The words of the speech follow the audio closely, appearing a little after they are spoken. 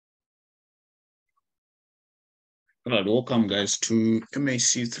All right, welcome guys to MAC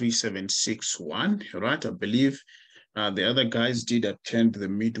 3761. All right, I believe the other guys did attend the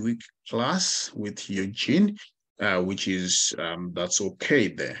midweek class with Eugene, which is that's okay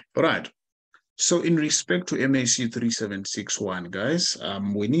there. All right. So in respect to MAC 3761, guys,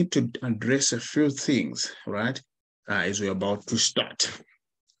 we need to address a few things, right, as we're about to start.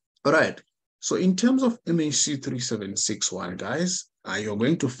 All right. So in terms of MAC 3761, guys, you're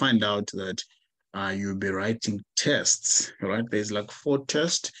going to find out that you'll be writing tests, right? There's like 4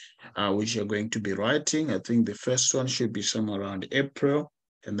 tests which you're going to be writing. I think the first one should be somewhere around April,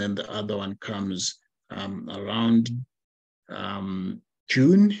 and then the other one comes around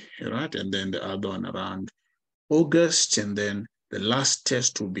June, right? And then the other one around August, and then the last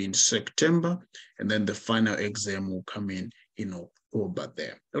test will be in September, and then the final exam will come in October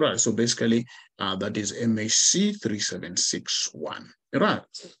there. All right, so basically that is MAC 3761. All right.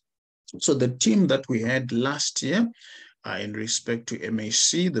 So the team that we had last year in respect to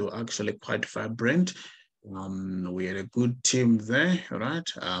MAC, they were actually quite vibrant. We had a good team there,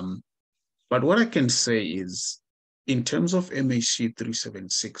 right? But what I can say is, in terms of MAC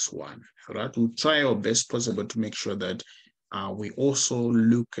 3761, right, we'll try our best possible to make sure that we also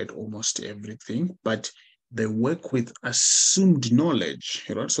look at almost everything, but they work with assumed knowledge,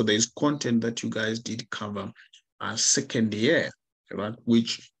 right? So there's content that you guys did cover second year, right,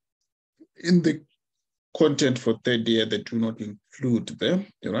 which in the content for third year they do not include them,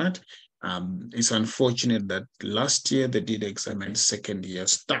 right? It's unfortunate that last year they did examine second year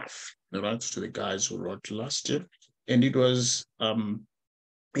stuff, right, to the guys who wrote last year, and it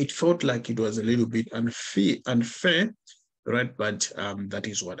felt like it was a little bit unfair, right? But that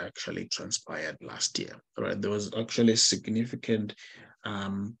is what actually transpired last year, right? There was actually a significant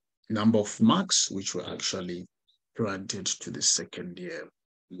number of marks which were actually granted to the second year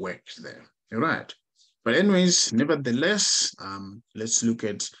work there, right? But anyways, nevertheless, let's look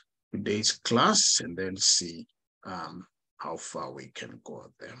at today's class and then see how far we can go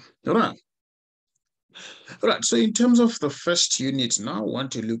there. All right. All right. So in terms of the first unit now, I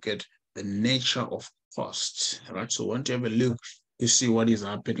want to look at the nature of costs. All right. So I want to have a look to see what is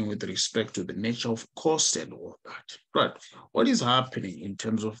happening with respect to the nature of cost and all that. Right. What is happening in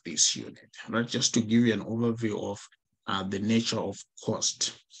terms of this unit? Right. Just to give you an overview of the nature of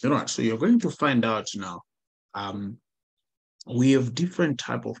cost. All right. So you're going to find out now we have different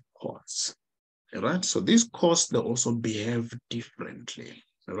type of costs, right? So these costs, they also behave differently,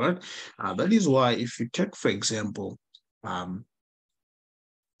 right? That is why if you take, for example,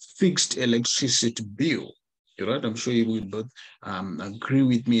 fixed electricity bill, right? I'm sure you will both agree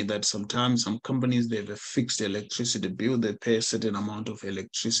with me that sometimes some companies, they have a fixed electricity bill. They pay a certain amount of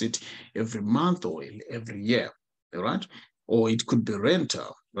electricity every month or every year, right? Or it could be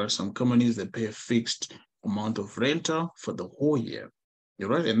rental, right? Some companies, they pay a fixed amount of rental for the whole year,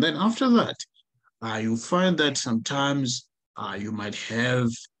 right? And then after that, you find that sometimes you might have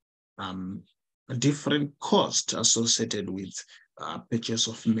a different cost associated with purchase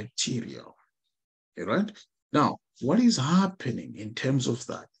of material, right? Now, what is happening in terms of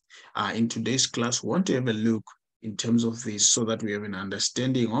that? In today's class, we want to have a look in terms of this so that we have an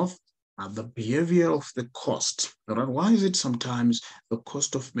understanding of the behavior of the cost. Right? Why is it sometimes the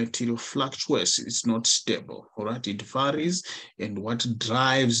cost of material fluctuates? It's not stable. All right, it varies, and what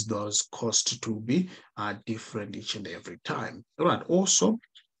drives those costs to be different each and every time. All right. Also,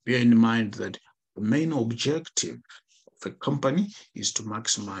 bear in mind that the main objective of a company is to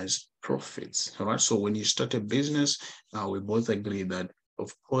maximize profits. All right. So when you start a business, we both agree that,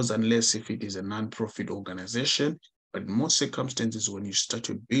 of course, unless if it is a non-profit organization, but in most circumstances, when you start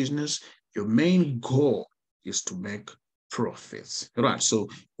a business, your main goal is to make profits. Right. So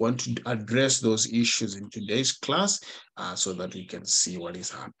want to address those issues in today's class so that we can see what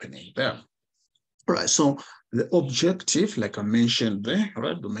is happening there. Right. So the objective, like I mentioned there,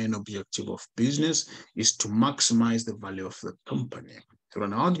 right, the main objective of business is to maximize the value of the company. So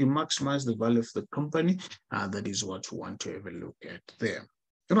how do you maximize the value of the company? That is what we want to have a look at there.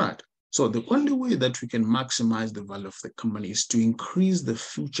 Right. So the only way that we can maximize the value of the company is to increase the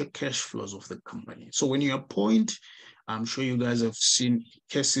future cash flows of the company. So when you appoint, I'm sure you guys have seen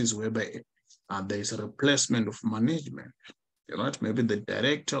cases whereby there is a replacement of management. Right? Maybe the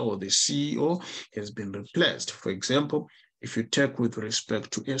director or the CEO has been replaced. For example, if you take with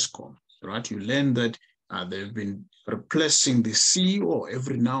respect to Eskom, right, you learn that they've been replacing the CEO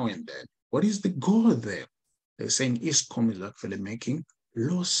every now and then. What is the goal there? They're saying Eskom is actually making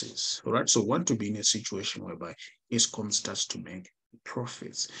losses, right? So want to be in a situation whereby Eskom starts to make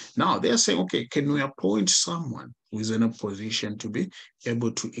profits. Now they're saying, okay, can we appoint someone who is in a position to be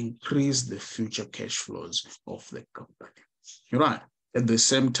able to increase the future cash flows of the company? Right. At the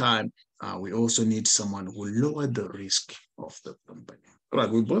same time, we also need someone who lower the risk of the company. Right.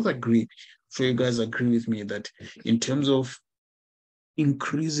 We both agree. So you guys agree with me that in terms of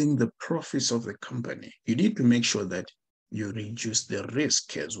increasing the profits of the company, you need to make sure that you reduce the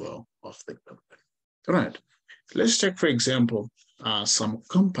risk as well of the company. Right. Let's take, for example, some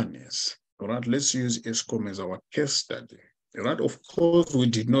companies. All right. Let's use Eskom as our case study. Right. Of course, we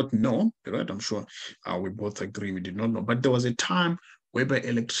did not know. Right. I'm sure we both agree we did not know. But there was a time whereby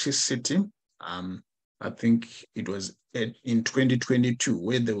electricity, I think it was in 2022,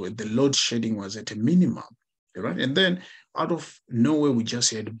 where the load shedding was at a minimum. Right. And then out of nowhere, we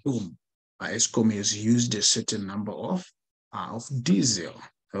just had boom. Eskom has used a certain number of diesel.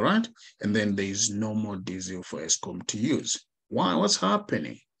 All right. And then there is no more diesel for Eskom to use. Why? What's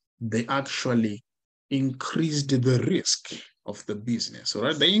happening? They actually increased the risk of the business. All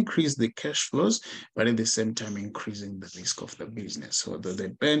right. They increased the cash flows, but at the same time, increasing the risk of the business. So they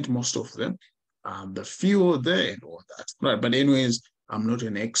burned most of them, the fuel there and all that. Right. But, anyways, I'm not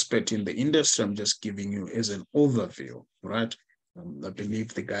an expert in the industry. I'm just giving you as an overview. Right. I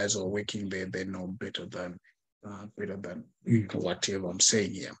believe the guys who are working there, they know better than whatever I'm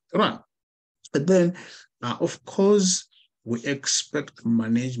saying here. Right. But then, of course, we expect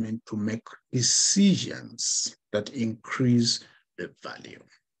management to make decisions that increase the value,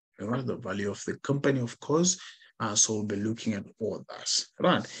 right? The value of the company, of course. So we'll be looking at all that,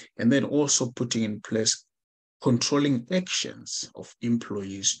 right? And then also putting in place controlling actions of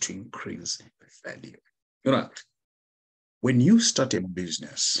employees to increase value, right? When you start a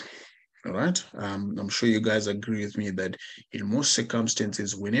business, all right. I'm sure you guys agree with me that in most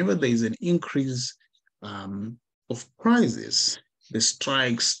circumstances, whenever there is an increase of prices, the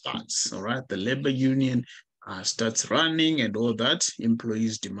strike starts. All right. The labor union starts running and all that,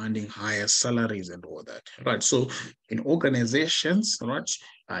 employees demanding higher salaries and all that. Right. So in organizations, right,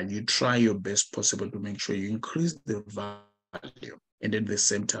 you try your best possible to make sure you increase the value. And at the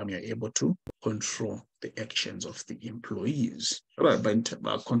same time, you're able to control the actions of the employees. Right,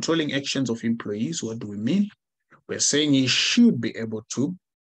 by controlling actions of employees, what do we mean? We're saying you should be able to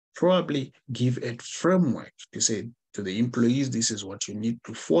probably give a framework to say to the employees, this is what you need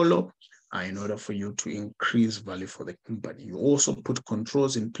to follow in order for you to increase value for the company. You also put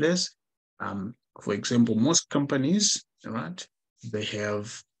controls in place. For example, most companies, right, they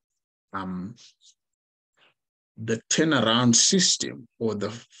have the turnaround system or the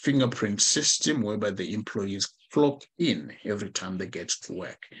fingerprint system whereby the employees clock in every time they get to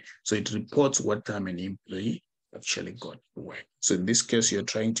work. So it reports what time an employee actually got to work. So in this case, you're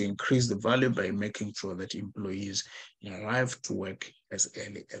trying to increase the value by making sure that employees arrive to work as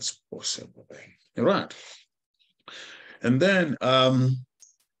early as possible. All right. And then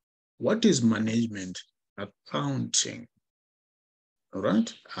what is management accounting? All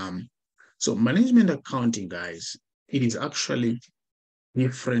right. So management accounting, guys, it is actually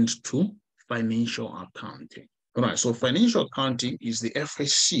different to financial accounting. All right, so financial accounting is the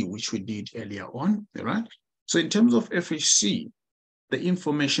FSC, which we did earlier on, all right? So in terms of FSC, the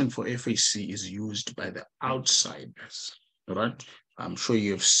information for FSC is used by the outsiders, all right? I'm sure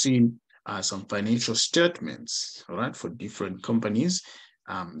you have seen some financial statements, all right, for different companies,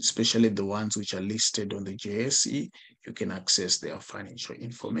 especially the ones which are listed on the JSE. You can access their financial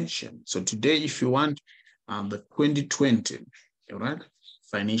information. So today, if you want the 2020, all right,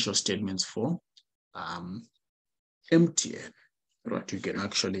 financial statements for MTN, right? You can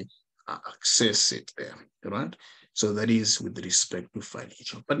actually access it there, right? So that is with respect to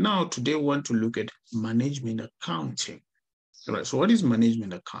financial. But now today we want to look at management accounting. Right. So what is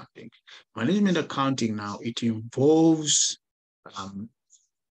management accounting? Management accounting now, it involves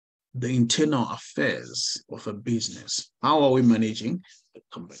the internal affairs of a business. How are we managing the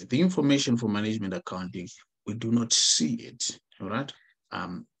company? The information for management accounting, we do not see it. All right.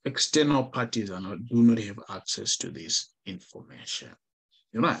 External parties do not have access to this information.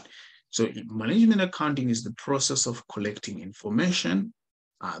 All right. So management accounting is the process of collecting information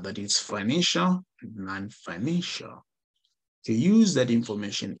that is financial and non-financial, to use that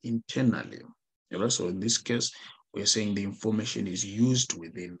information internally. All right. So in this case, we're saying the information is used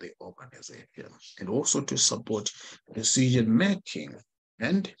within the organization and also to support decision-making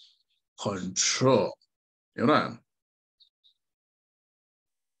and control. All right.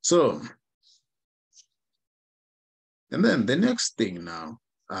 So, and then the next thing now,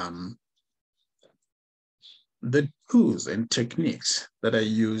 the tools and techniques that are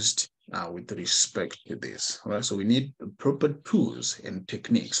used with respect to this. All right, so we need proper tools and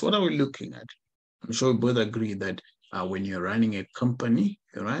techniques. What are we looking at? I'm sure we both agree that when you're running a company,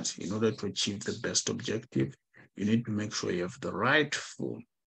 all right, in order to achieve the best objective, you need to make sure you have the rightful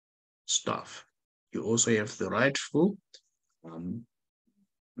stuff. You also have the rightful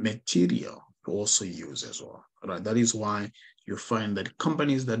material to also use as well. All right, that is why you find that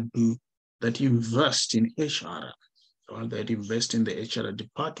companies that invest in HR, or that invest in the HR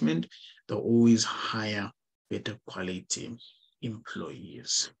department, they always hire better quality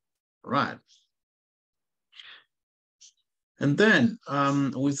employees. Right. And then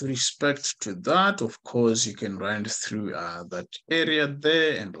with respect to that, of course, you can run through that area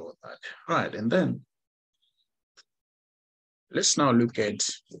there and all that. Right. And then let's now look at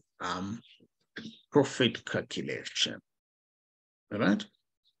profit calculation. All right.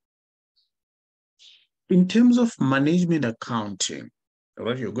 In terms of management accounting, all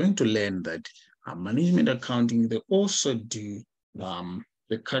right, you're going to learn that management accounting, they also do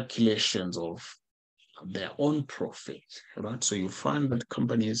the calculations of their own profit, right? So you find that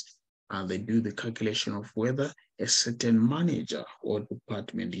companies, they do the calculation of whether a certain manager or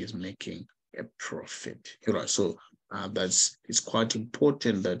department is making a profit, right? So it's quite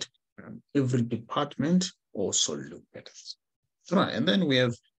important that every department also look at it, right? And then we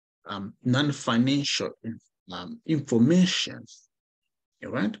have non-financial information,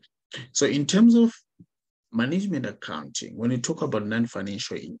 right? So in terms of management accounting, when you talk about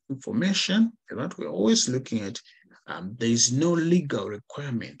non-financial information, right, we're always looking at there is no legal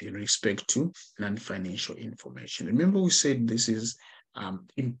requirement in respect to non-financial information. Remember, we said this is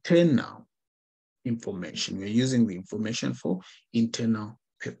internal information. We're using the information for internal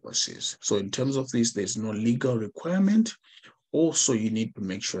purposes. So in terms of this, there's no legal requirement. Also, you need to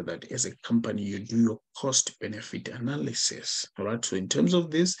make sure that as a company, you do your cost-benefit analysis. All right. So in terms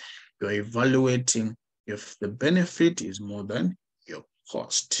of this, you're evaluating if the benefit is more than your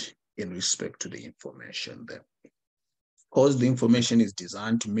cost in respect to the information there. Of course, the information is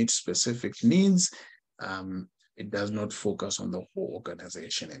designed to meet specific needs. It does not focus on the whole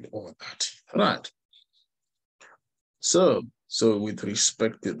organization and all that. All right. So with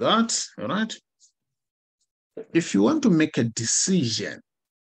respect to that, all right, if you want to make a decision,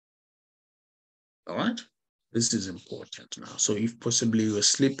 all right, this is important now. So if possibly you are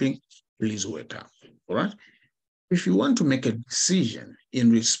sleeping, please wake up, all right? If you want to make a decision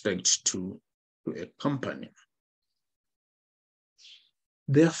in respect to a company,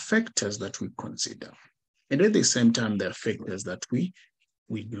 there are factors that we consider. And at the same time, there are factors that we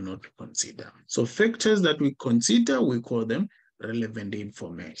do not consider. So factors that we consider, we call them relevant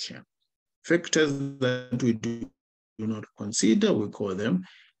information. Factors that we do not consider, we call them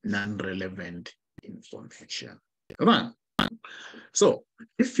non-relevant information. Right. So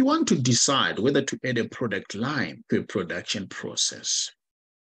if you want to decide whether to add a product line to a production process,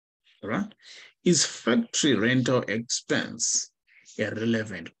 right, is factory rental expense a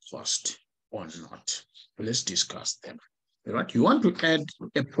relevant cost or not? Let's discuss them. Right? You want to add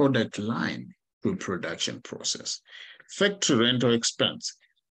a product line to a production process. Factory rental expense.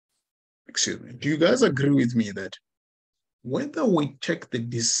 Excuse me. Do you guys agree with me that whether we take the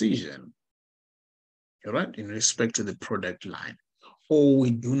decision, right, in respect to the product line, or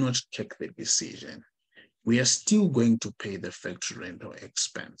we do not take the decision, we are still going to pay the factory rental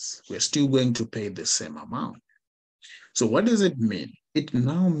expense. We are still going to pay the same amount. So what does it mean? It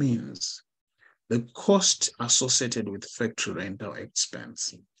now means the cost associated with factory rental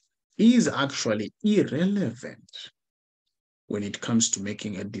expense is actually irrelevant when it comes to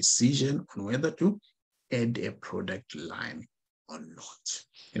making a decision on whether to add a product line or not.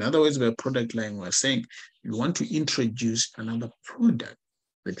 In other words, by product line, we're saying you want to introduce another product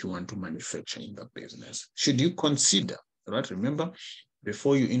that you want to manufacture in the business. Should you consider, right? Remember,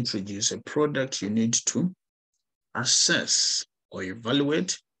 before you introduce a product, you need to assess or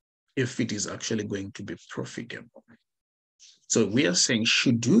evaluate if it is actually going to be profitable. So we are saying,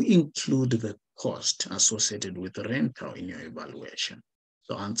 should you include the cost associated with rental in your evaluation?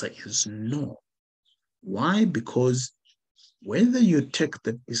 The answer is no. Why? Because whether you take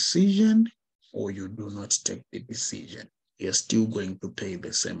the decision or you do not take the decision, you're still going to pay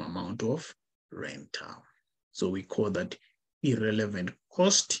the same amount of rental. So we call that irrelevant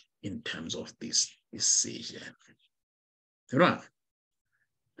cost in terms of this decision. Right.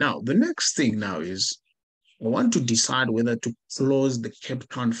 Now, the next thing now is I want to decide whether to close the Cape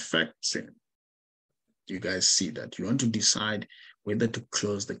Town factory. You guys see that? You want to decide whether to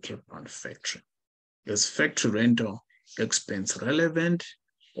close the Cape Town factory. Is factory rental expense relevant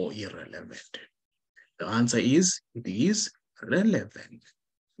or irrelevant? The answer is it is relevant.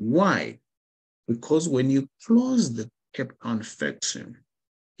 Why? Because when you close the Cape Town factory,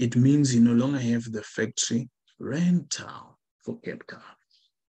 it means you no longer have the factory rental for Cape Town.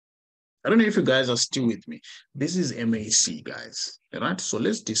 I don't know if you guys are still with me. This is MAC, guys. All right. So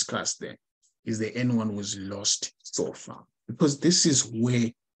let's discuss that. Is there anyone who's lost so far? Because this is where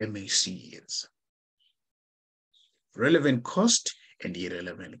MAC is. Relevant cost and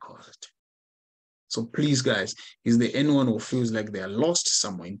irrelevant cost. So please, guys, is there anyone who feels like they are lost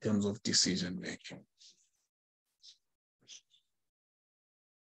somewhere in terms of decision making?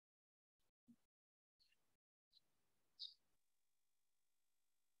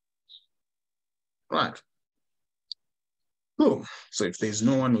 Right. Cool. So if there's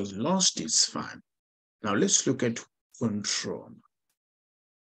no one who's lost, it's fine. Now let's look at control.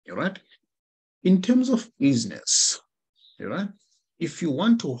 All right. In terms of business, all right, if you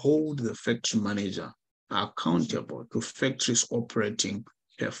want to hold the factory manager accountable to factory's operating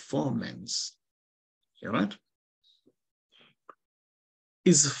performance, all right,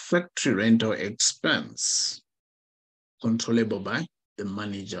 is factory rental expense controllable by the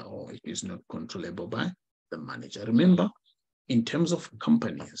manager or it is not controllable by the manager? Remember, in terms of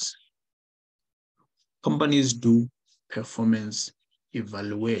companies do performance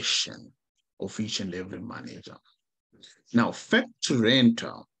evaluation of each and every manager. Now, factory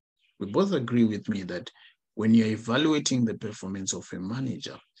rental, we both agree with me that when you're evaluating the performance of a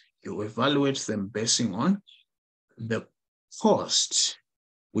manager, you evaluate them basing on the costs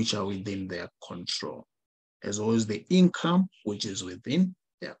which are within their control, as well as the income which is within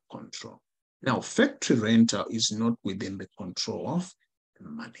their control. Now, factory rental is not within the control of the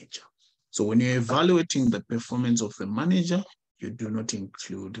manager. So when you're evaluating the performance of the manager, you do not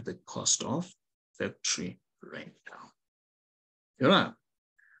include the cost of factory rental. All right.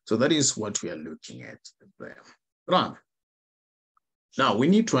 So that is what we are looking at there. Right. Now we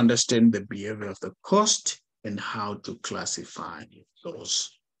need to understand the behavior of the cost and how to classify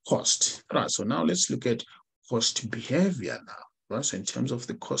those costs. Right. So now let's look at cost behavior now. Right. So in terms of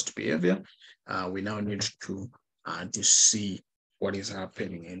the cost behavior, we now need to see what is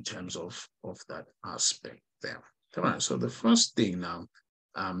happening in terms of that aspect there. All right. So the first thing now,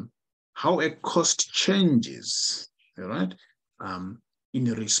 how a cost changes, all right, in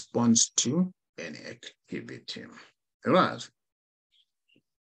response to an activity. All right.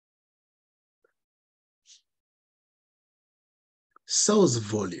 Sales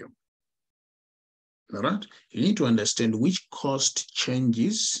volume. All right. You need to understand which cost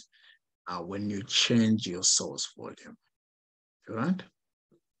changes when you change your sales volume. All right.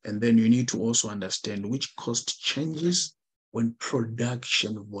 And then you need to also understand which cost changes when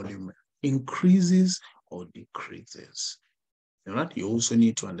production volume increases or decreases. All right. You also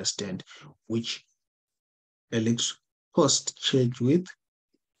need to understand which cost change with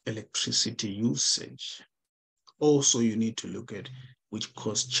electricity usage. Also, you need to look at which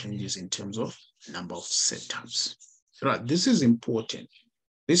cost changes in terms of number of setups. Right. This is important.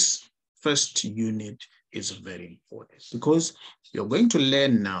 This first unit is very important because you're going to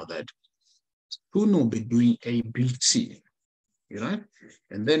learn now that soon we'll be doing ABC, right?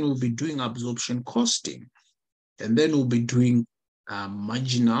 And then we'll be doing absorption costing. And then we'll be doing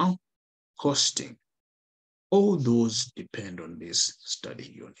marginal costing. All those depend on this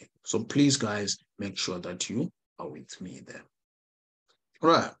study unit. So please, guys, make sure that you are with me there. All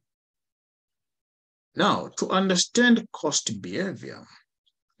right. Now, to understand cost behavior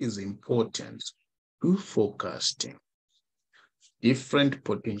is important to forecasting. Different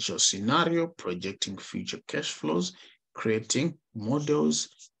potential scenario, projecting future cash flows, creating models,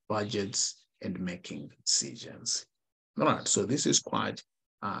 budgets, and making decisions. All right, so this is quite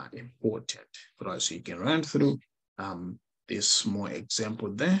important. All right, so you can run through this small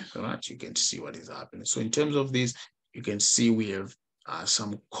example there. All right, you can see what is happening. So in terms of this, you can see we have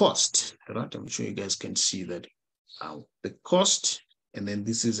some cost. All right, I'm sure you guys can see that the cost, and then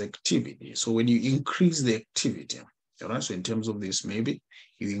this is activity. So when you increase the activity, all right, so in terms of this, maybe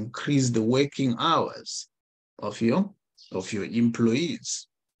you increase the working hours of your employees,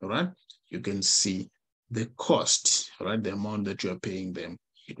 all right, you can see the cost, right? The amount that you're paying them,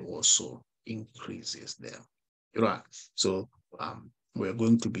 it also increases there, right? So we're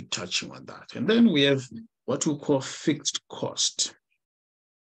going to be touching on that. And then we have what we call fixed cost,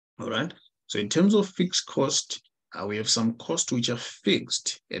 all right? So in terms of fixed cost, we have some costs which are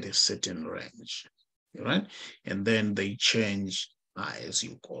fixed at a certain range, all right? And then they change as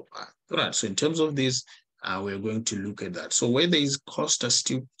you go back, all right? So in terms of this, we're going to look at that. So where these costs are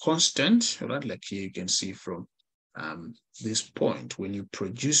still constant, right? Like here you can see from this point, when you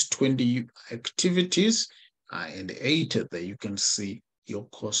produce 20 activities and 8 there, you can see your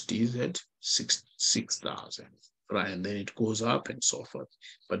cost is at 6,000, right? And then it goes up and so forth.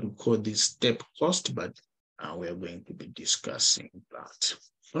 But we call this step cost, but we are going to be discussing that.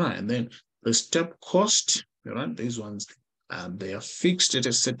 Right, and then the step cost, right? These ones, they are fixed at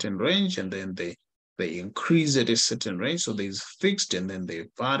a certain range, and then they increase at a certain range. So there's fixed, and then they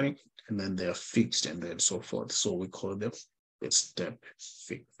vary, and then they are fixed, and then so forth. So we call them the step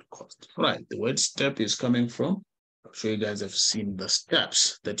fixed cost. Right, the word step is coming from, I'm sure you guys have seen the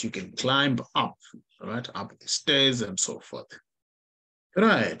steps that you can climb up, right? Up the stairs and so forth.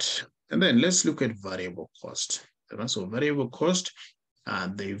 Right, and then let's look at variable cost. Right? So variable cost,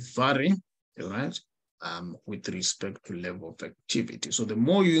 they vary, right, with respect to level of activity. So the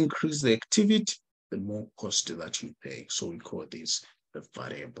more you increase the activity, the more cost that you pay. So we call this the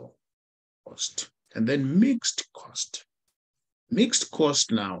variable cost. And then mixed cost. Mixed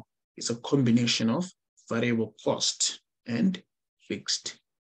cost now is a combination of variable cost and fixed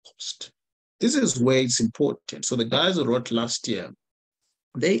cost. This is where it's important. So the guys who wrote last year,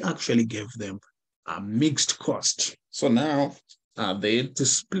 they actually gave them a mixed cost. So now they had to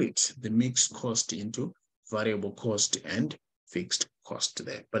split the mixed cost into variable cost and fixed cost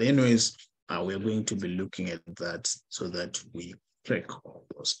there. But anyways, we're going to be looking at that so that we track all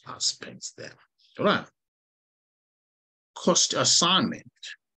those aspects there. All right. Cost assignment,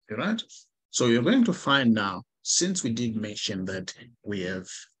 right? So you're going to find now, since we did mention that we have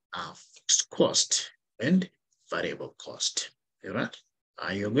fixed cost and variable cost, right?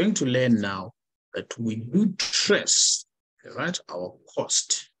 You're going to learn now that we do trace, right, our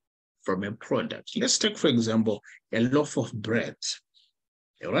cost from a product. Let's take, for example, a loaf of bread,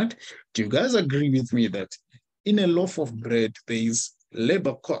 all right? Do you guys agree with me that in a loaf of bread, there is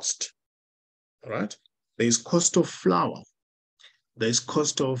labor cost, all right? There is cost of flour. There is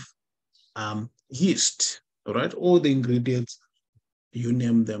cost of yeast, all right? All the ingredients, you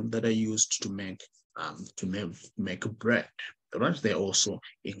name them, that are used to make bread, all right? They're also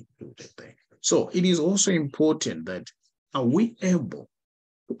included there. So it is also important that are we able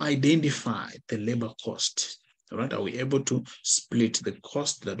to identify the labor cost, all right? Are we able to split the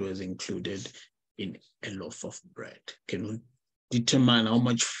cost that was included in a loaf of bread? Can we determine how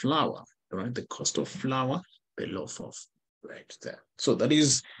much flour, all right? The cost of flour, the loaf of bread there. So that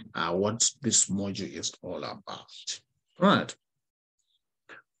is what this module is all about, right?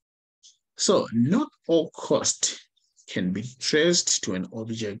 So not all cost can be traced to an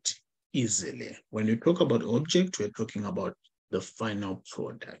object easily. When we talk about object, we're talking about the final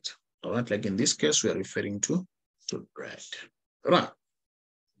product. All right, like in this case, we are referring to bread. All right.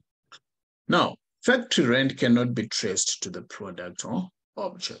 Now, factory rent cannot be traced to the product or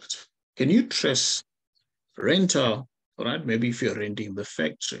object. Can you trace rental? All right, maybe if you're renting the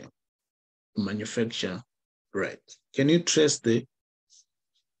factory to manufacture bread, can you trace the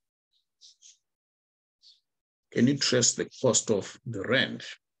cost of the rent?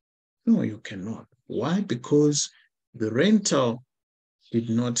 No, you cannot. Why? Because the rental did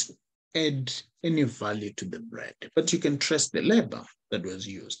not add any value to the bread, but you can trace the labor that was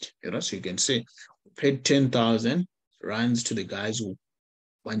used. You know, so you can say, paid 10,000 rands to the guys who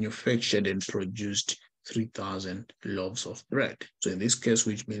manufactured and produced 3,000 loaves of bread. So in this case,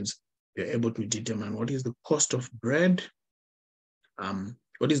 which means you're able to determine what is the cost of bread,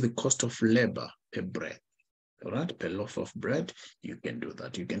 what is the cost of labor per bread. All right, per loaf of bread, you can do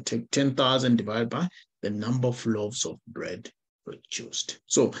that. You can take 10,000 divided by the number of loaves of bread produced.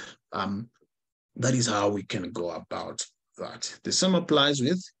 So that is how we can go about that. The same applies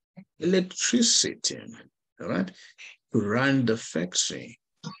with electricity, all right, to run the factory,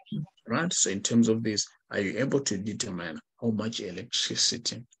 right? So in terms of this, are you able to determine how much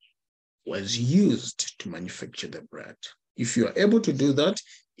electricity was used to manufacture the bread? If you are able to do that,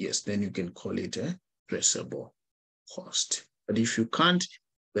 yes, then you can call it a traceable cost. But if you can't,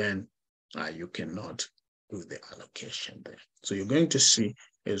 then you cannot do the allocation there. So you're going to see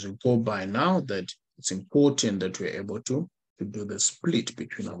as we go by now that it's important that we're able to do the split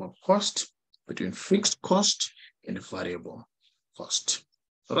between our cost, between fixed cost and variable cost.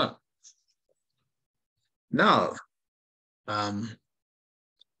 All right. Now,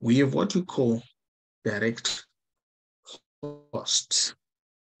 we have what we call direct costs.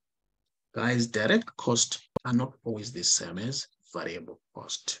 Guys, direct costs are not always the same as variable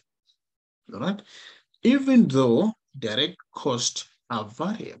cost. All right? Even though direct costs are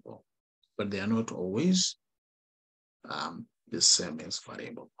variable, but they are not always the same as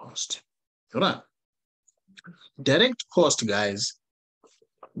variable cost. All right? Direct cost, guys,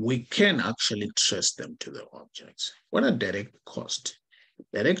 we can actually trace them to the objects. What are direct costs?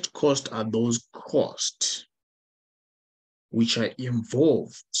 Direct costs are those costs which are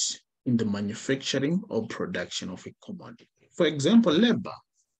involved in the manufacturing or production of a commodity. For example, labor.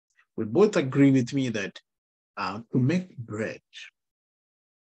 We both agree with me that to make bread,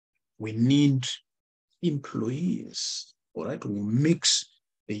 we need employees, all right? We mix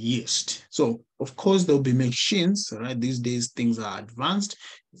the yeast. So, of course, there'll be machines, right? These days, things are advanced.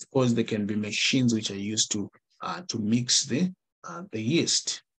 Of course, there can be machines which are used to mix the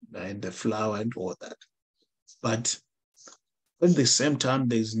yeast and the flour and all that. But at the same time,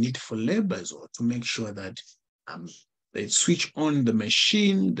 there's need for labor as well to make sure that they switch on the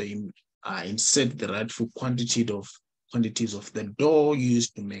machine, they insert the rightful quantities of the dough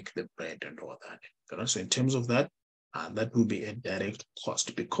used to make the bread and all that. So in terms of that, that will be a direct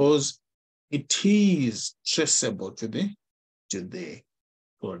cost because it is traceable to the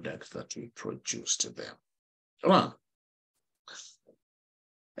product that we produce to them. All right.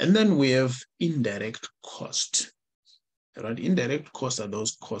 And then we have indirect cost. Right? Indirect costs are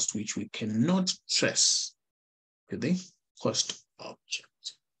those costs which we cannot trace to the cost object.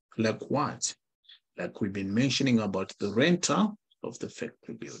 Like what? Like we've been mentioning about the rental of the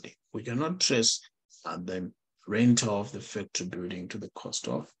factory building. We cannot trace the rental of the factory building to the cost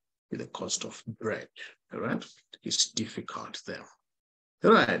of bread. All right? It's difficult there.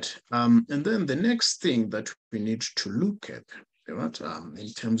 All right. And then the next thing that we need to look at, right? In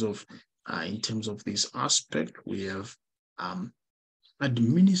terms of this aspect, we have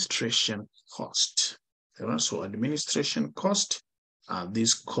administration cost. Right? So administration cost,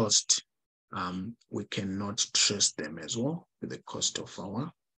 these costs, we cannot trace them as well with the cost of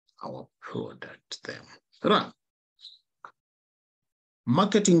our product then. Right.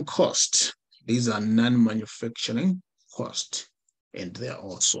 Marketing costs, these are non-manufacturing costs, and they're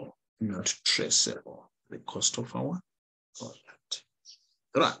also not traceable, the cost of our product.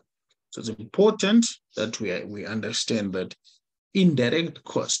 Right. So it's important that we understand that indirect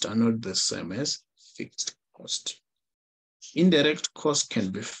costs are not the same as fixed cost. Indirect cost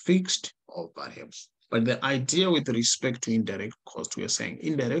can be fixed or variable. But the idea with respect to indirect cost, we are saying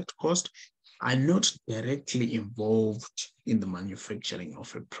indirect costs are not directly involved in the manufacturing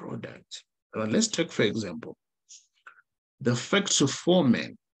of a product. Let's take, for example, the factory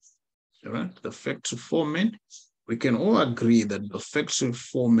foreman. Right? The factory foreman, we can all agree that the factory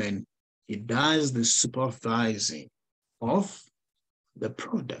foreman, he does the supervising of the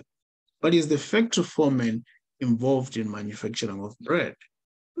product. But is the factory foreman involved in manufacturing of bread?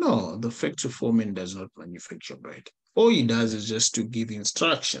 No, the factory foreman does not manufacture bread. All he does is just to give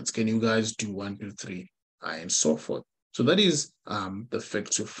instructions. Can you guys do 1, 2, 3, and so forth. So that is the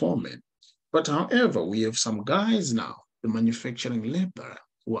factory foreman. But however, we have some guys now, the manufacturing laborer,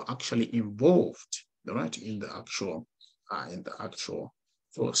 who are actually involved, right, in the actual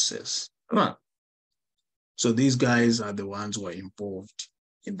process. Right. So these guys are the ones who are involved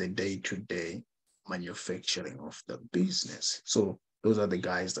in the day-to-day manufacturing of the business. So those are the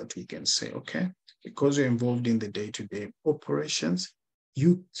guys that we can say, okay, because you're involved in the day-to-day operations,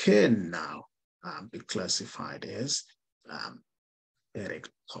 you can now be classified as direct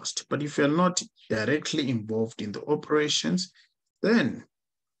cost. But if you're not directly involved in the operations, then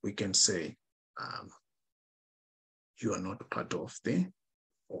we can say you are not part of the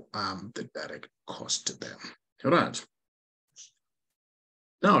direct cost there. All right.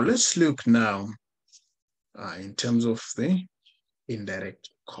 Now let's look now in terms of the indirect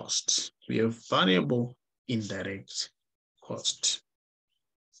costs. We have variable indirect cost.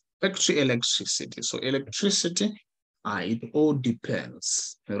 Factory electricity. So electricity, it all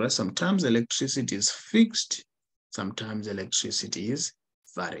depends. There are sometimes electricity is fixed, sometimes electricity is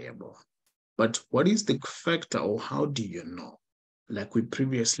variable. But what is the factor, or how do you know? Like we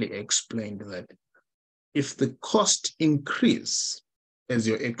previously explained, that if the cost increase as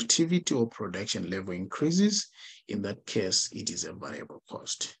your activity or production level increases, in that case, it is a variable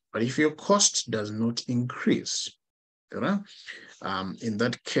cost. But if your cost does not increase, right, in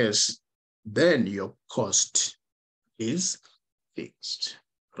that case, then your cost is fixed.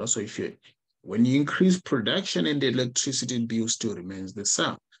 Also, when you increase production and the electricity bill still remains the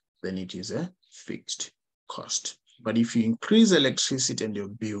same, then it is a fixed cost. But if you increase electricity and your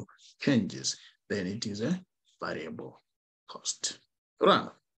bill changes, then it is a variable cost. Right.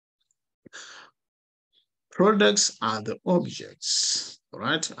 Products are the objects,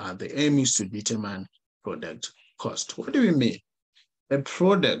 right? The aim is to determine product cost. What do we mean? A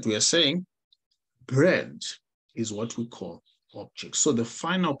product, we are saying bread is what we call object. So the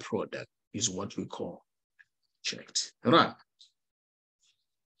final product is what we call object, right?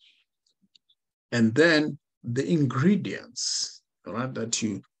 And then the ingredients, right, that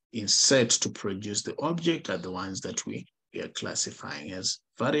you insert to produce the object are the ones that we we are classifying as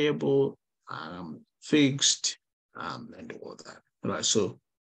variable, fixed, and all that. Right. So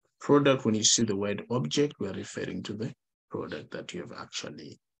product, when you see the word object, we are referring to the product that you have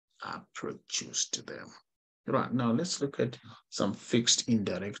actually produced there. Right. Now let's look at some fixed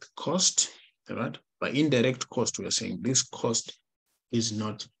indirect cost. Right. By indirect cost, we are saying this cost is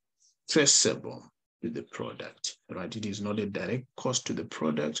not traceable to the product. Right. It is not a direct cost to the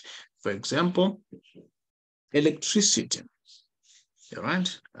product. For example, electricity.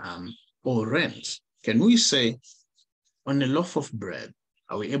 Right. Or rent. Can we say on a loaf of bread,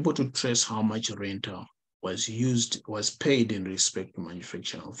 are we able to trace how much rental was paid in respect to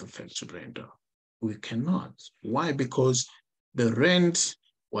manufacturing of the factory rental? We cannot. Why? Because the rent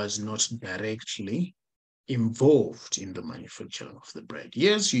was not directly involved in the manufacturing of the bread.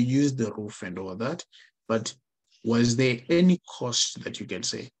 Yes, you used the roof and all that, but was there any cost that you can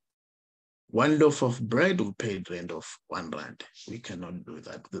say, one loaf of bread, we paid rent of R1? We cannot do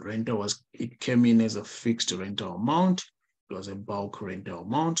that. The rental it came in as a fixed rental amount. It was a bulk rental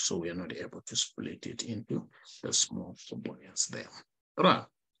amount, so we are not able to split it into the small components there. All right.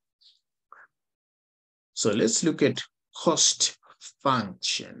 So let's look at cost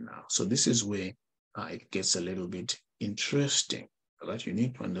function now. So this is where it gets a little bit interesting. Right? You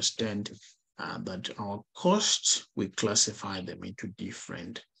need to understand that our costs, we classify them into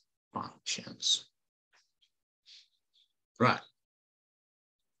different functions. Right.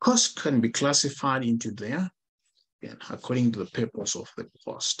 Cost can be classified into there, and according to the purpose of the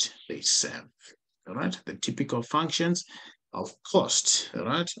cost they serve. All right. The typical functions of cost, all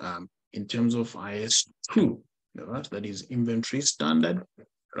right, in terms of IS2, all right, that is inventory standard,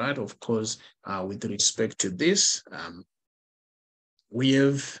 right? Of course, with respect to this, we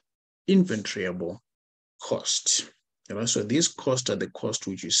have inventoryable costs. Right? So these costs are the cost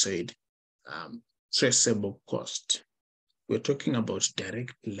which you said traceable cost. We're talking about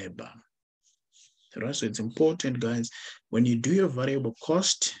direct labor. Right? So it's important, guys, when you do your variable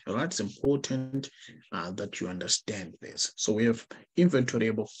cost, right, it's important that you understand this. So we have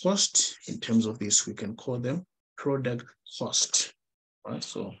inventoryable cost. In terms of this, we can call them product cost. Right?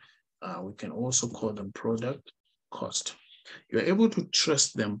 So we can also call them product cost. You're able to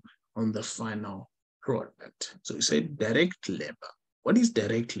trace them on the final product. So we say direct labor. What is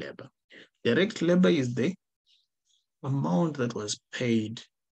direct labor? Direct labor is the amount that was paid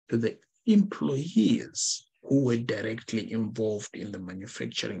to the employees who were directly involved in the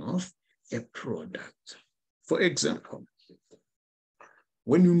manufacturing of a product. For example,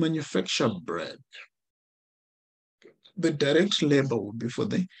 when you manufacture bread, the direct labor would be for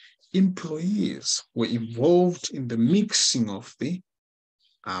the employees who were involved in the mixing of the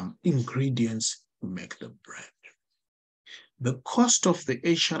ingredients to make the bread. The cost of the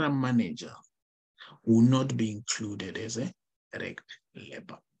HRM manager will not be included as a direct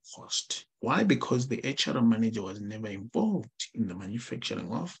labor cost. Why? Because the HRM manager was never involved in the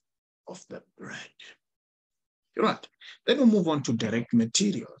manufacturing of the bread. Right. Then we move on to direct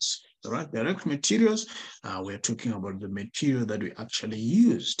materials. Right. Direct materials, we're talking about the material that we actually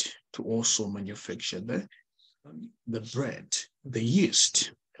used to also manufacture the bread, the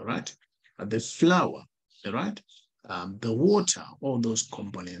yeast, right? The flour, right? The water, all those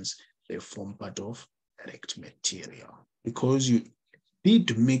components, they form part of direct material because you need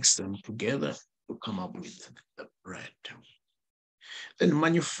to mix them together to come up with the bread. Then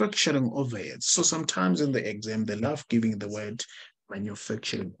manufacturing overheads. So sometimes in the exam, they love giving the word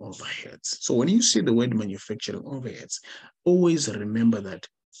manufacturing overheads. So when you see the word manufacturing overheads, always remember that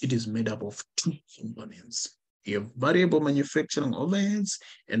it is made up of two components. You have variable manufacturing overheads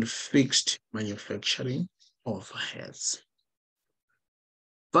and fixed manufacturing overheads.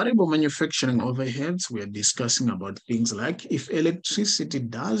 Variable manufacturing overheads, we are discussing about things like if electricity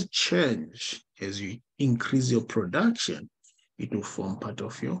does change as you increase your production, it will form part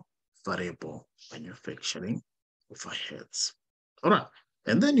of your variable manufacturing overheads. All right.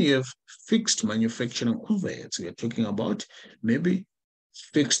 And then you have fixed manufacturing overheads. We are talking about maybe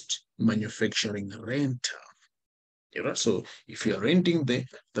fixed manufacturing rental. Right? So if you're renting the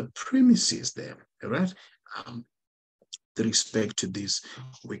premises there, right? With respect to this,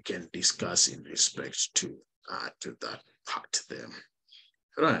 we can discuss in respect to that part there.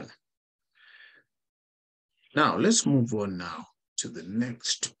 Right. Now let's move on now to the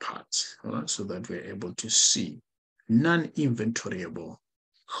next part, right? So that we're able to see non-inventoriable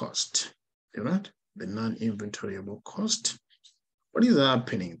cost. Right? The non-inventoriable cost. What is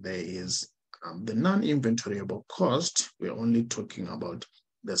happening there is the non-inventoriable cost, we're only talking about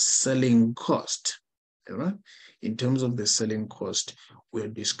the selling cost. Right? In terms of the selling cost, we're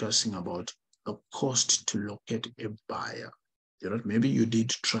discussing about the the cost to locate a buyer. Maybe you did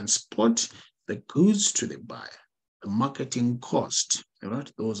transport the goods to the buyer, the marketing cost,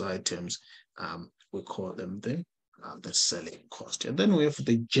 those items, we call them the selling cost. And then we have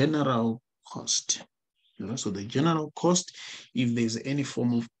the general cost. So the general cost, if there's any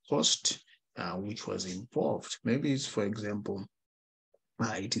form of cost which was involved, maybe it's, for example,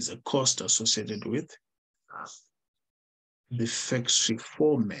 it is a cost associated with the factory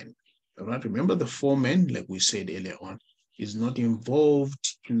foreman. Remember the foreman, like we said earlier on, is not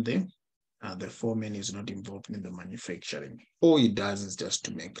involved in the foreman is not involved in the manufacturing. All he does is just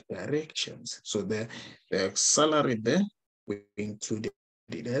to make directions. So the salary there, we included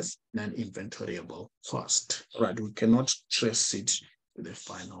it as non-inventoriable cost. We cannot trace it to the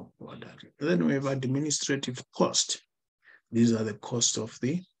final product. Then we have administrative cost. These are the costs of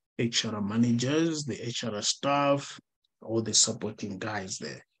the HR managers, the HR staff, all the supporting guys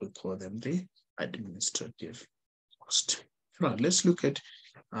there. We call them the administrative cost. Let's look at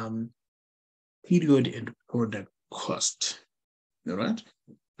period and product cost. Product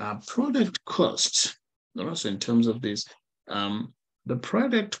cost. So in terms of this, the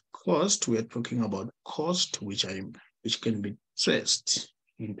product cost, we are talking about cost which can be traced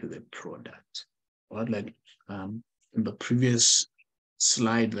into the product. Like in the previous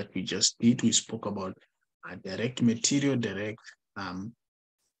slide that we just did, we spoke about direct material, direct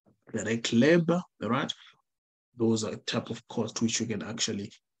labor, Those are type of cost which you can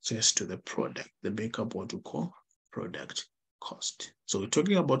actually trace to the product. They make up what we call product cost. So we're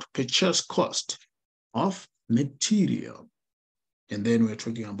talking about purchase cost of material. And then we're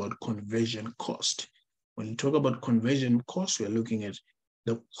talking about conversion cost. When you talk about conversion cost, we're looking at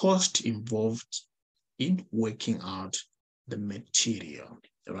the cost involved in working out the material.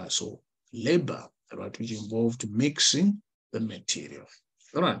 So labor, which involved mixing the material.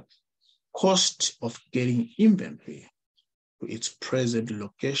 Cost of getting inventory to its present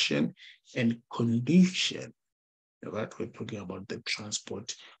location and condition. We're talking about the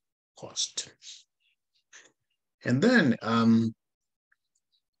transport cost. And then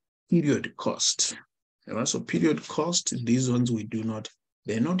period cost. So period cost, these ones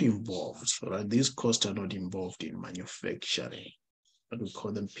they're not involved. These costs are not involved in manufacturing, but we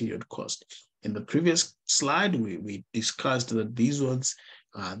call them period cost. In the previous slide, we discussed that these ones,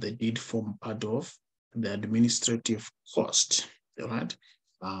 they did form part of the administrative cost,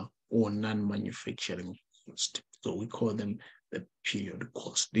 or non-manufacturing cost. So we call them the period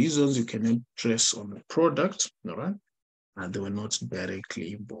cost. These ones you cannot trace on the product, and they were not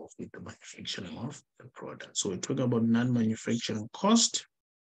directly involved with the manufacturing of the product. So we talk about non-manufacturing cost,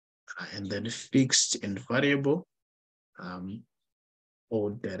 and then fixed and variable,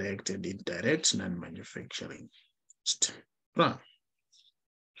 or direct and indirect non-manufacturing cost.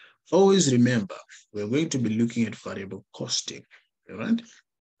 Always remember, we're going to be looking at variable costing,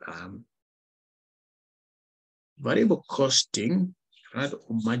 variable costing, or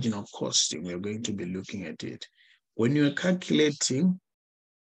marginal costing, we're going to be looking at it. When you're calculating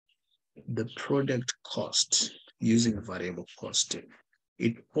the product cost using variable costing,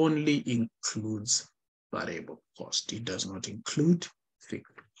 it only includes variable cost. It does not include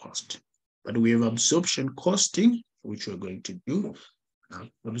fixed cost. But we have absorption costing, which we're going to do.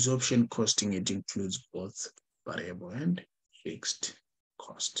 Absorption costing, it includes both variable and fixed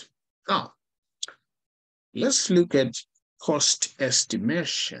cost. Now, let's look at cost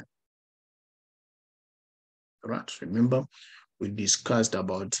estimation. Remember, we discussed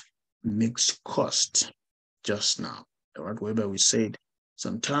about mixed cost just now. Whereby we said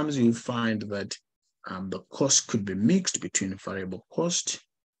sometimes you find that the cost could be mixed between variable cost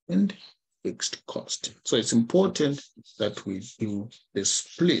and fixed cost. So it's important that we do the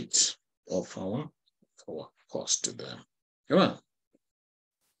split of our cost there.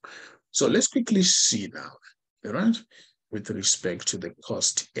 So let's quickly see now, with respect to the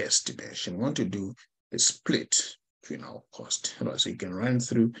cost estimation. We want to do a split between our cost. So you can run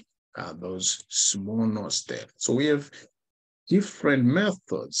through those small notes there. So we have different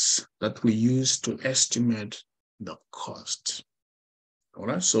methods that we use to estimate the cost.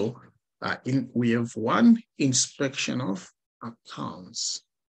 So we have one, inspection of accounts,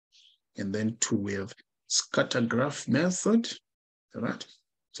 and then two, we have scatter graph method.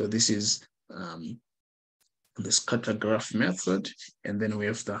 So this is the scatter graph method, and then we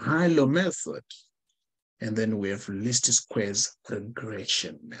have the high-low method, and then we have least squares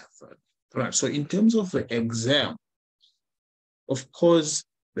regression method. So in terms of the exam, of course,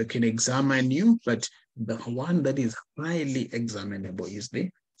 they can examine you, but the one that is highly examinable is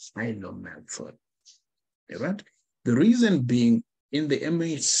the high-low method. The reason being, in the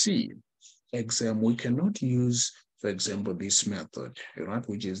MHC, exam, we cannot use, for example, this method, right,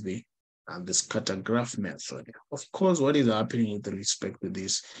 which is the scatter graph method. Of course, what is happening with respect to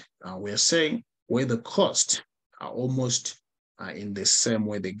this, we're saying where the costs are almost in the same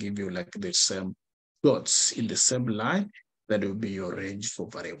way, they give you like the same dots in the same line, that will be your range for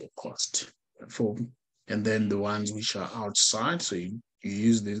variable cost. And then the ones which are outside, so you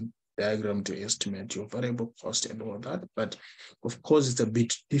use the diagram to estimate your variable cost and all that. But of course, it's a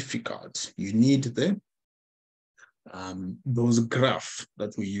bit difficult. You need those graphs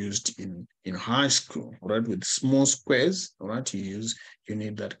that we used in high school, right? With small squares, right? You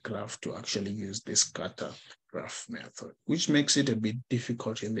need that graph to actually use the scatter graph method, which makes it a bit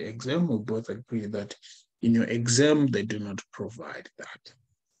difficult in the exam. We both agree that in your exam, they do not provide that.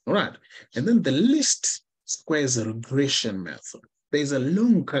 All right. And then the least squares regression method. There's a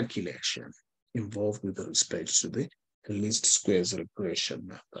long calculation involved with respect to the least squares regression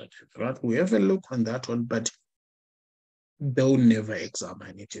method. Right? We have a look on that one, but they'll never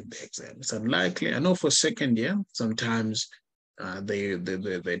examine it in the exam. It's unlikely. I know for second year, sometimes they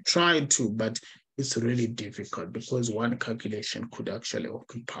try to, but it's really difficult because one calculation could actually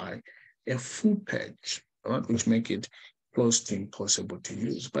occupy a full page, right? Which make it close to impossible to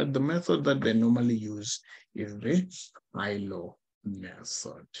use. But the method that they normally use is the high-low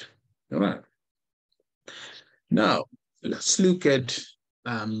method. All right. Now, let's look at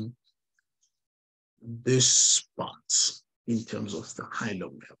this part in terms of the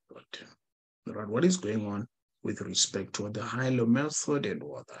high-low method. All right, what is going on with respect to the high-low method and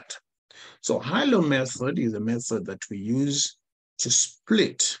all that? So high-low method is a method that we use to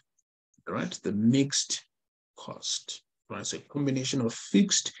split, right, the mixed cost, right? So a combination of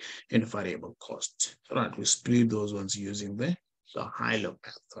fixed and variable cost, right? We split those ones using the high-low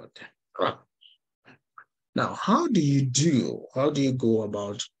method, right? Now, how do you go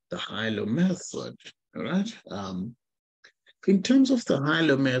about the high-low method, all right? In terms of the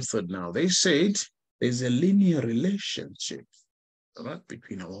high-low method now, they said there's a linear relationship, right,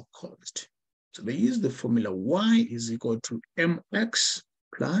 between our cost. So they use the formula y is equal to mx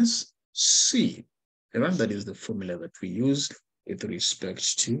plus c. Right? That is the formula that we use with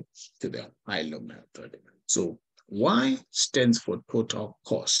respect to the high-low method. So y stands for total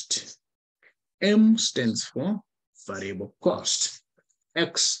cost. M stands for variable cost.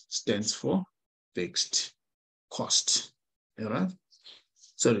 X stands for fixed cost. All right?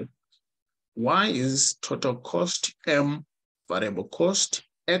 So Y is total cost, M variable cost,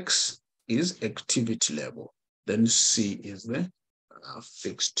 X is activity level, then C is the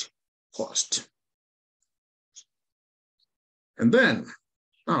fixed cost. And then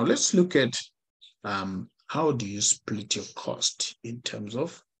now let's look at how do you split your cost in terms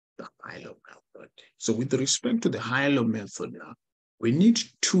of the high-low method. So with respect to the high-low method now, we need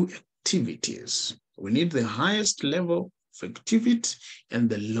two activities. We need the highest level of activity and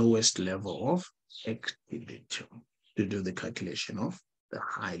the lowest level of activity to do the calculation of the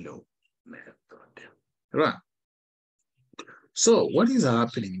high-low method. Right. So what is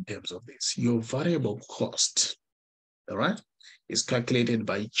happening in terms of this? Your variable cost, all right, is calculated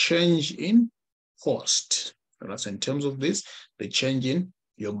by change in cost. All right. So in terms of this, the change in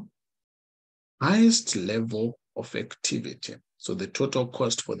your highest level of activity. So the total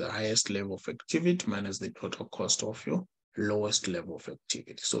cost for the highest level of activity minus the total cost of your lowest level of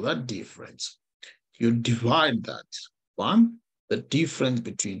activity. So that difference, you divide that one, the difference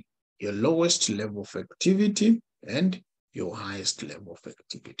between your lowest level of activity and your highest level of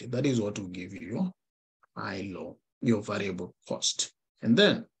activity. That is what will give you your high-low, your variable cost. And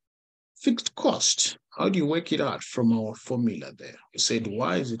then fixed cost, how do you work it out from our formula there? You said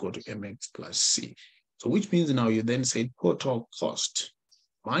y is equal to mx plus c. So which means now you then say total cost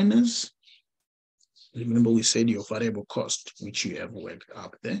minus, remember we said your variable cost, which you have worked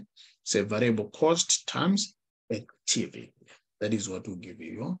up there. Say variable cost times activity. That is what will give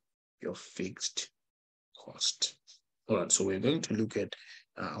you your fixed cost. All right, so we're going to look at,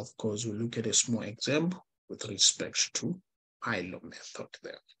 of course, we'll look at a small example with respect to high-low method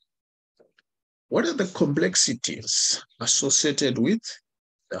there. What are the complexities associated with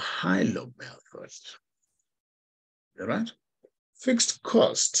the high-low method? All right? Fixed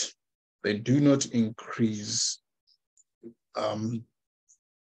cost, they do not increase.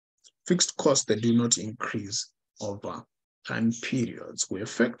 Fixed costs, they do not increase over time periods. We have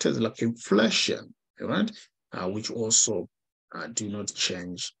factors like inflation, right? Which also do not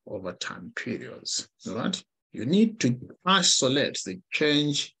change over time periods, right? You need to isolate the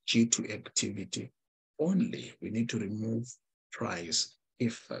change due to activity only. We need to remove price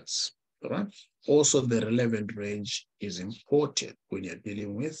effects, all right? Also, the relevant range is important when you're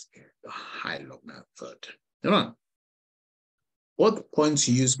dealing with the high-low method, all right? What points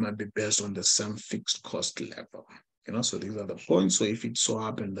used might be based on the same fixed cost level, so these are the points. So if it so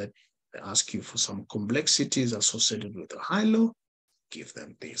happens that they ask you for some complexities associated with the high-low, give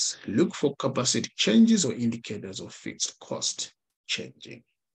them this. Look for capacity changes or indicators of fixed cost changing.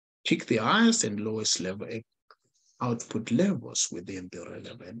 Pick the highest and lowest level output levels within the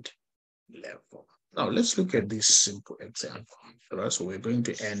relevant level. Now let's look at this simple example. All right, so we're going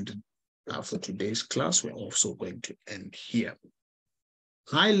to end for today's class. We're also going to end here.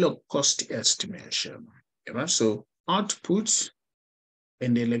 High-low cost estimation. All right, so output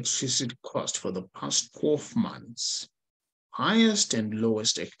and electricity cost for the past 12 months. Highest and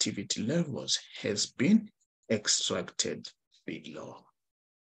lowest activity levels has been extracted below.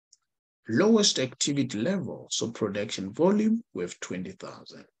 Lowest activity level, so production volume, we have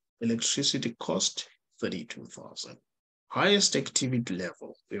 20,000. Electricity cost, 32,000. Highest activity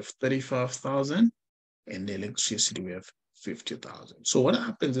level, we have 35,000, and electricity, we have 50,000. So what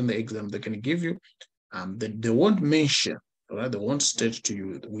happens in the exam, they can give you, they won't mention, right? They won't state to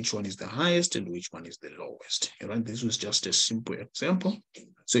you which one is the highest and which one is the lowest, right? This was just a simple example.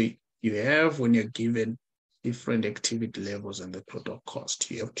 So you have, when you're given different activity levels and the total cost,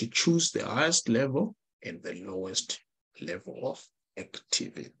 you have to choose the highest level and the lowest level of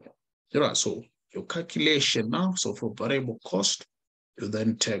activity. Right, so your calculation now, so for variable cost, you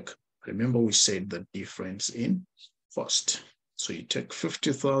then take, remember we said the difference in cost. So you take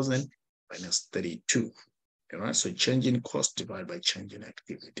 50,000 minus 32. All right, so change in cost divided by change in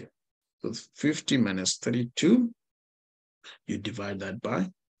activity. So 50 minus 32, you divide that by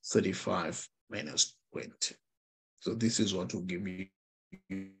 35 minus 20. So this is what will give you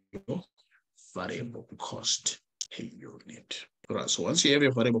your variable cost per unit. All right, so once you have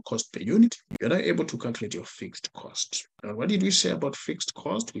your variable cost per unit, you're now able to calculate your fixed cost. Now, what did we say about fixed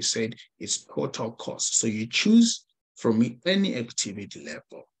cost? We said it's total cost. So you choose from any activity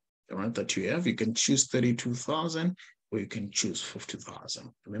level, all right, that you have. You can choose 32,000 or you can choose 50,000.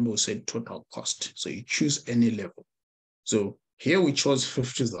 Remember, we said total cost. So you choose any level. So here we chose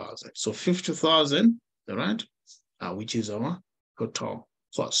 50,000. So 50,000, all right, which is our total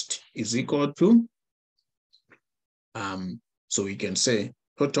cost, is equal to, so we can say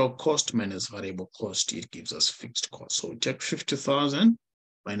total cost minus variable cost, it gives us fixed cost. So we take 50,000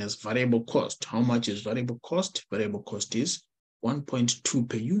 minus variable cost. How much is variable cost? Variable cost is 1.2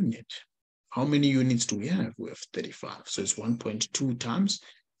 per unit. How many units do we have? We have 35. So it's 1.2 times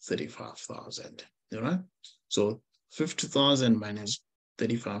 35,000. All right. So 50,000 minus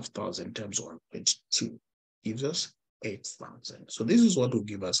 35,000 times 1.2 gives us 8,000. So this is what will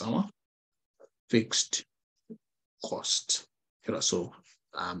give us our fixed cost. So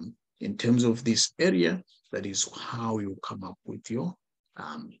in terms of this area, that is how you come up with your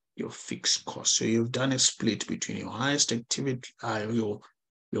fixed cost. So you've done a split between your highest activity,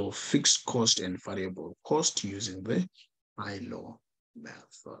 your fixed cost and variable cost using the high-low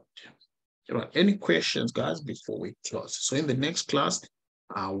method. All right, any questions, guys, before we close? So in the next class,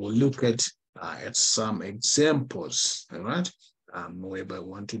 we'll look at some examples, all right, whereby I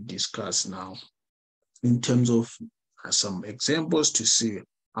want to discuss now in terms of some examples to see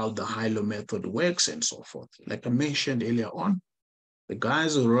how the high-low method works and so forth. Like I mentioned earlier on, the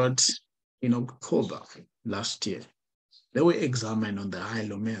guys who wrote in October last year, they were examined on the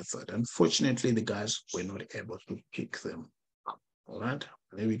high-low method. Unfortunately, the guys were not able to pick them up, all right?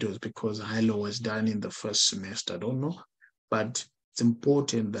 Maybe it was because high-low was done in the first semester, I don't know. But it's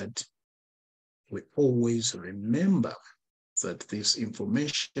important that we always remember that this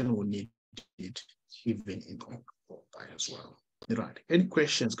information we need it even in October as well. All right, any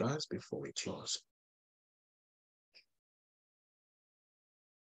questions, guys, before we close?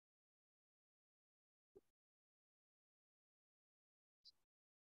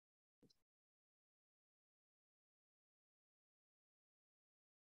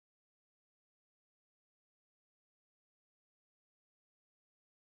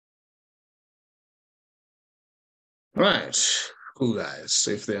 Right, cool, guys.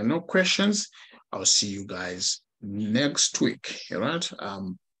 So if there are no questions, I'll see you guys next week. All right.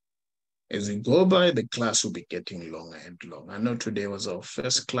 As we go by, the class will be getting longer and longer. I know today was our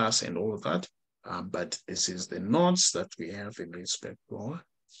first class and all that, but this is the notes that we have in respect to our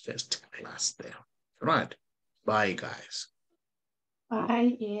first class there. All right. Bye, guys.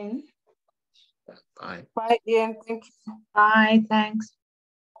 Bye, Ian. Bye. Bye, Ian. Thank you. Bye, thanks.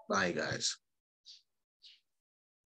 Bye, guys.